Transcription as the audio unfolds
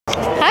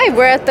Hi,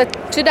 we're at the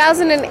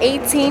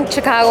 2018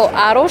 Chicago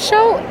Auto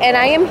Show, and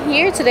I am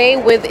here today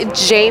with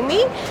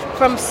Jamie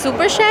from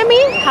Super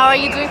Shammy. How are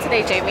you doing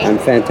today, Jamie? I'm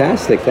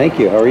fantastic, thank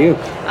you. How are you?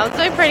 I'm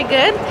doing pretty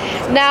good.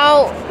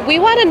 Now, we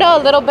want to know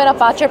a little bit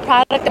about your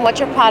product and what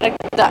your product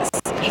does.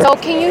 So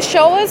can you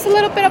show us a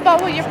little bit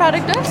about what your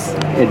product does?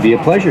 It'd be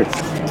a pleasure.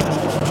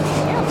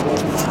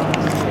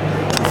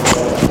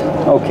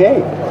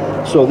 Okay,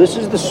 so this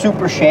is the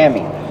Super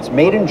Shammy. It's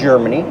made in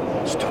Germany.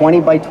 It's 20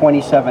 by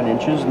 27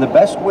 inches, and the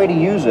best way to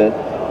use it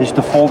is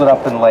to fold it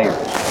up in layers,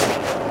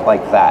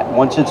 like that.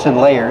 Once it's in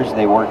layers,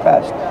 they work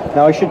best.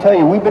 Now, I should tell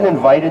you, we've been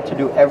invited to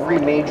do every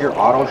major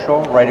auto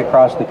show right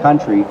across the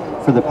country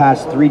for the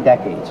past 3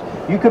 decades.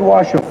 You could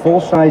wash a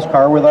full-size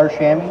car with our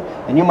chamois,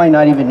 and you might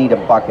not even need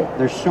a bucket.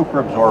 They're super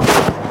absorbent.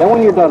 Then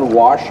when you're done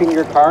washing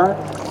your car,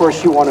 of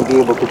course, you want to be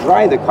able to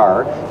dry the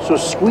car, so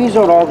squeeze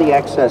out all the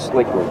excess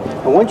liquid.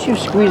 And once you've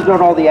squeezed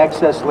out all the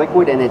excess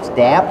liquid and it's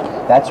damp,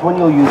 that's when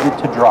you'll use it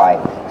to dry.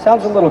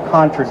 Sounds a little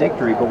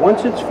contradictory, but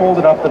once it's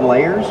folded up in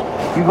layers,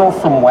 you go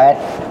from wet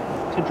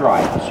to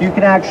dry. So you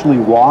can actually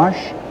wash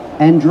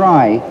and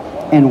dry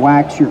and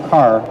wax your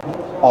car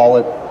all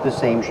at the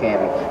same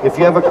chamois. If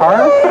you have a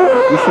car,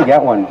 you should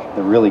get one.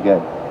 They're really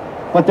good.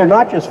 But they're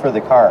not just for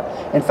the car.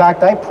 In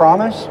fact, I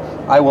promise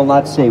I will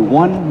not say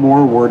one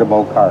more word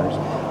about cars.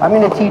 I'm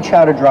going to teach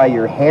how to dry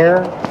your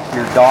hair,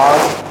 your dog,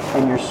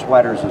 and your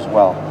sweaters as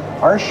well.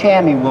 Our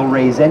chamois will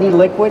raise any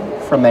liquid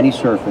from any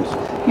surface.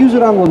 Use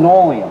it on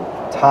linoleum,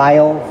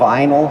 tile,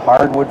 vinyl,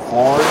 hardwood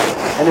floors.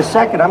 In a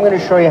second, I'm going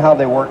to show you how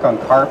they work on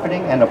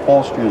carpeting and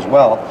upholstery as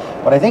well.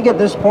 But I think at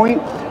this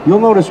point, you'll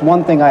notice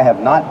one thing I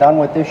have not done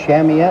with this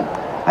chamois yet.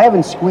 I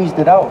haven't squeezed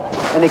it out,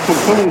 and it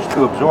continues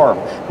to absorb.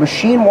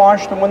 Machine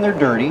wash them when they're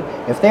dirty.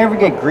 If they ever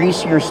get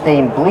greasy or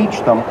stained, bleach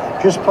them.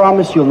 Just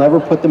promise you'll never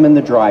put them in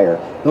the dryer.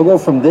 They'll go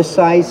from this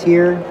size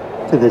here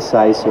to this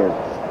size here.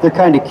 They're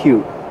kind of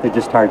cute. They're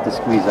just hard to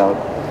squeeze out.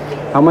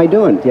 How am I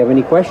doing? Do you have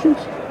any questions?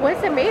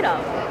 What's it made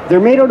of?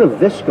 They're made out of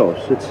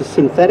viscose. It's a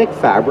synthetic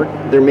fabric.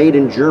 They're made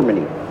in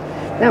Germany.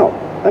 Now,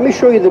 let me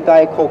show you the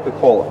Diet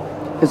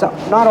Coca-Cola, because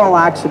not all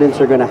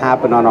accidents are going to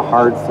happen on a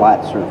hard,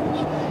 flat surface.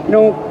 You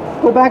know,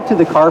 go back to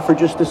the car for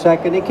just a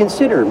second and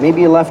consider,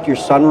 maybe you left your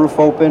sunroof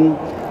open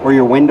or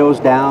your windows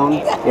down.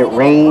 It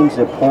rains,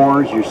 it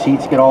pours, your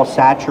seats get all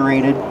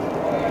saturated.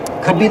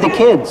 Could be the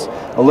kids.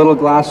 A little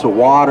glass of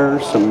water,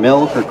 some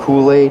milk or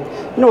Kool-Aid.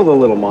 You know the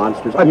little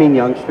monsters, I mean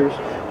youngsters.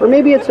 Or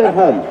maybe it's at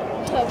home.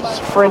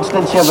 For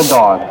instance, you have a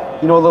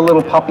dog. You know the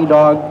little puppy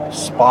dog,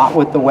 Spot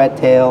with the wet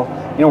tail?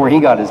 You know where he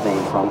got his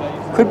name from.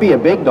 Could be a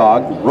big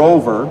dog,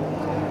 Rover.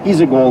 He's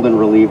a golden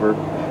reliever.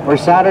 Or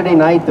Saturday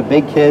night, the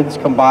big kids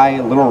come by,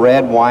 a little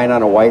red wine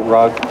on a white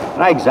rug.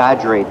 And I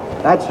exaggerate,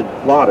 that's a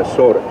lot of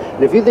soda.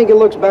 And if you think it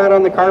looks bad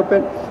on the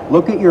carpet,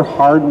 look at your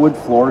hardwood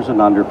floors and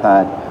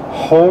underpad.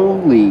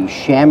 Holy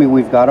chamois,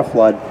 we've got a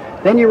flood.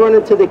 Then you run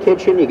into the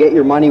kitchen, you get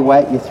your money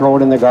wet, you throw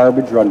it in the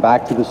garbage, run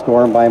back to the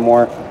store and buy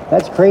more.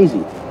 That's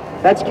crazy.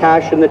 That's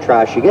cash in the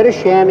trash. You get a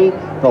chamois,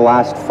 they'll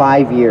last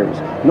 5 years.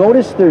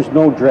 Notice there's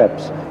no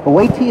drips. But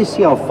wait till you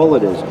see how full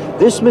it is.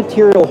 This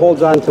material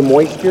holds on to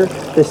moisture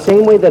the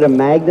same way that a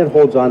magnet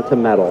holds on to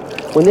metal.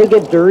 When they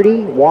get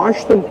dirty,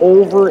 wash them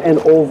over and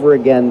over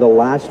again. They'll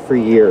last for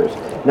years.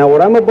 Now,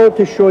 what I'm about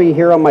to show you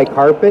here on my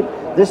carpet,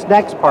 this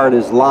next part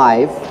is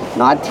live,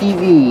 not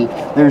TV.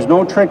 There's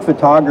no trick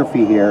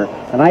photography here,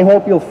 and I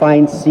hope you'll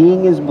find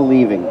seeing is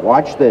believing.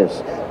 Watch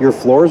this. Your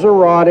floors are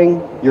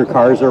rotting, your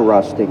cars are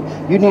rusting.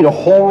 You need a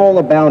whole roll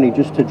of Bounty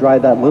just to dry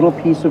that little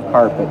piece of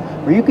carpet.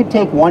 Or you could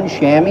take one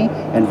chamois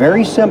and,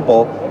 very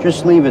simple,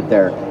 just leave it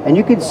there. And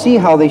you can see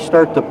how they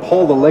start to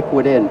pull the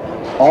liquid in.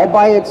 All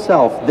by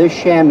itself, this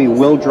chamois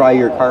will dry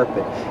your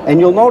carpet. And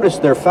you'll notice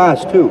they're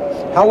fast too.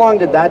 How long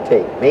did that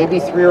take? Maybe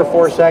 3 or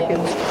 4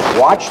 seconds?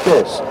 Watch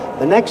this.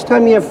 The next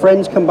time you have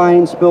friends come by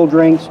and spill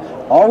drinks,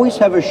 always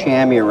have a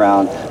chamois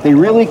around. They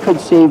really could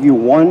save you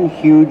one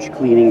huge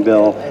cleaning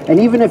bill. And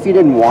even if you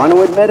didn't want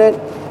to admit it,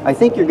 I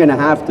think you're going to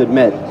have to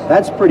admit,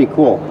 that's pretty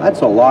cool.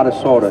 That's a lot of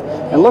soda.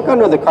 And look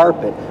under the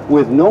carpet.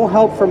 With no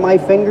help from my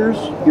fingers,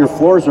 your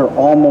floors are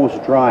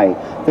almost dry.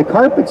 The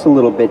carpet's a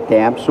little bit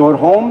damp, so at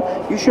home,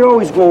 you should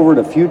always go over it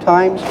a few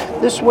times.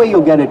 This way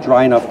you'll get it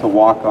dry enough to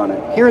walk on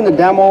it. Here in the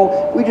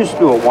demo, we just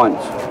do it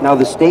once. Now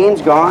the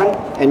stain's gone,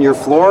 and your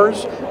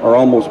floors are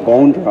almost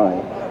bone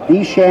dry.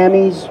 These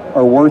chamois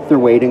are worth their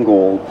weight in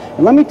gold.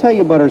 And let me tell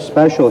you about our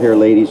special here,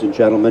 ladies and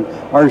gentlemen,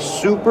 our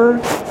Super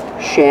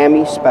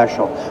Shammy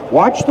special.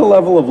 Watch the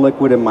level of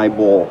liquid in my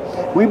bowl.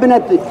 We've been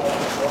at the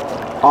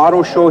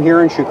auto show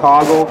here in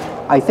Chicago.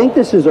 I think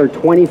this is our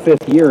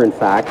 25th year, in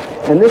fact,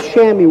 and this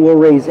chamois will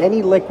raise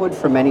any liquid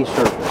from any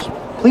surface.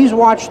 Please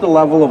watch the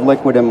level of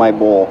liquid in my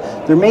bowl.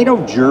 They're made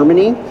of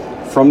Germany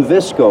from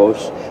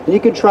viscose, and you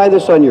can try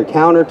this on your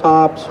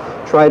countertops,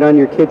 try it on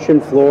your kitchen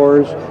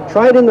floors,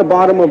 try it in the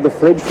bottom of the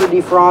fridge for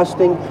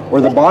defrosting, or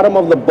the bottom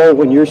of the boat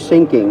when you're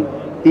sinking.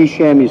 These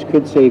chamois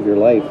could save your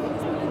life.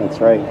 That's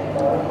right.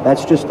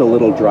 That's just a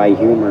little dry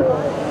humor.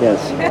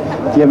 Yes.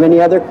 Do you have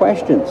any other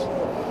questions?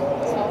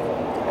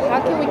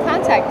 How can we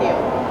contact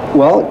you?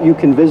 Well, you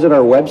can visit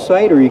our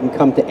website, or you can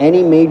come to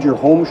any major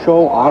home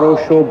show, auto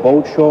show,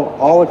 boat show,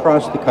 all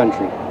across the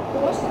country.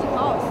 What does it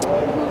cost?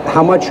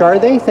 How much are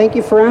they? Thank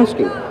you for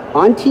asking.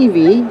 On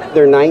TV,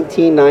 they're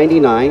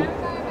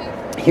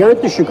 $19.99. Here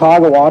at the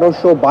Chicago Auto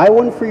Show, buy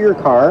one for your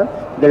car,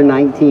 they're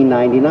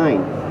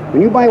 $19.99.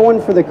 When you buy one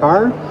for the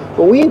car,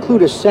 well, we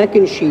include a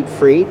second sheet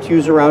free to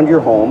use around your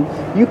home.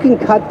 You can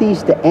cut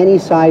these to any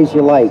size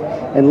you like.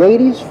 And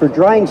ladies, for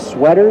drying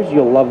sweaters,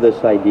 you'll love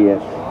this idea.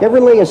 You ever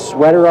lay a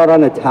sweater out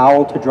on a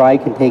towel to dry?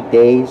 It can take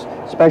days,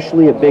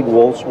 especially a big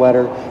wool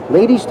sweater.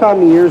 Ladies taught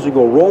me years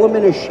ago, roll them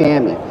in a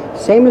chamois.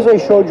 Same as I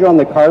showed you on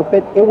the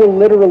carpet, it will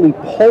literally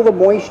pull the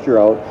moisture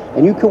out,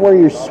 and you can wear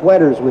your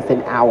sweaters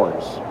within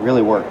hours. It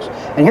really works.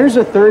 And here's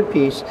a third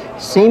piece,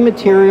 same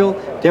material,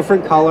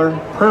 different color,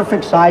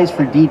 perfect size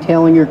for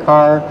detailing your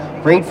car,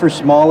 great for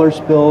smaller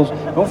spills.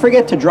 Don't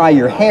forget to dry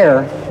your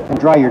hair and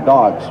dry your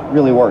dogs. It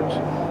really works.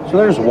 So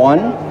there's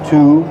 1,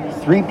 2,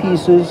 3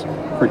 pieces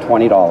for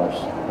 $20.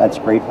 That's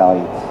great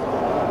value.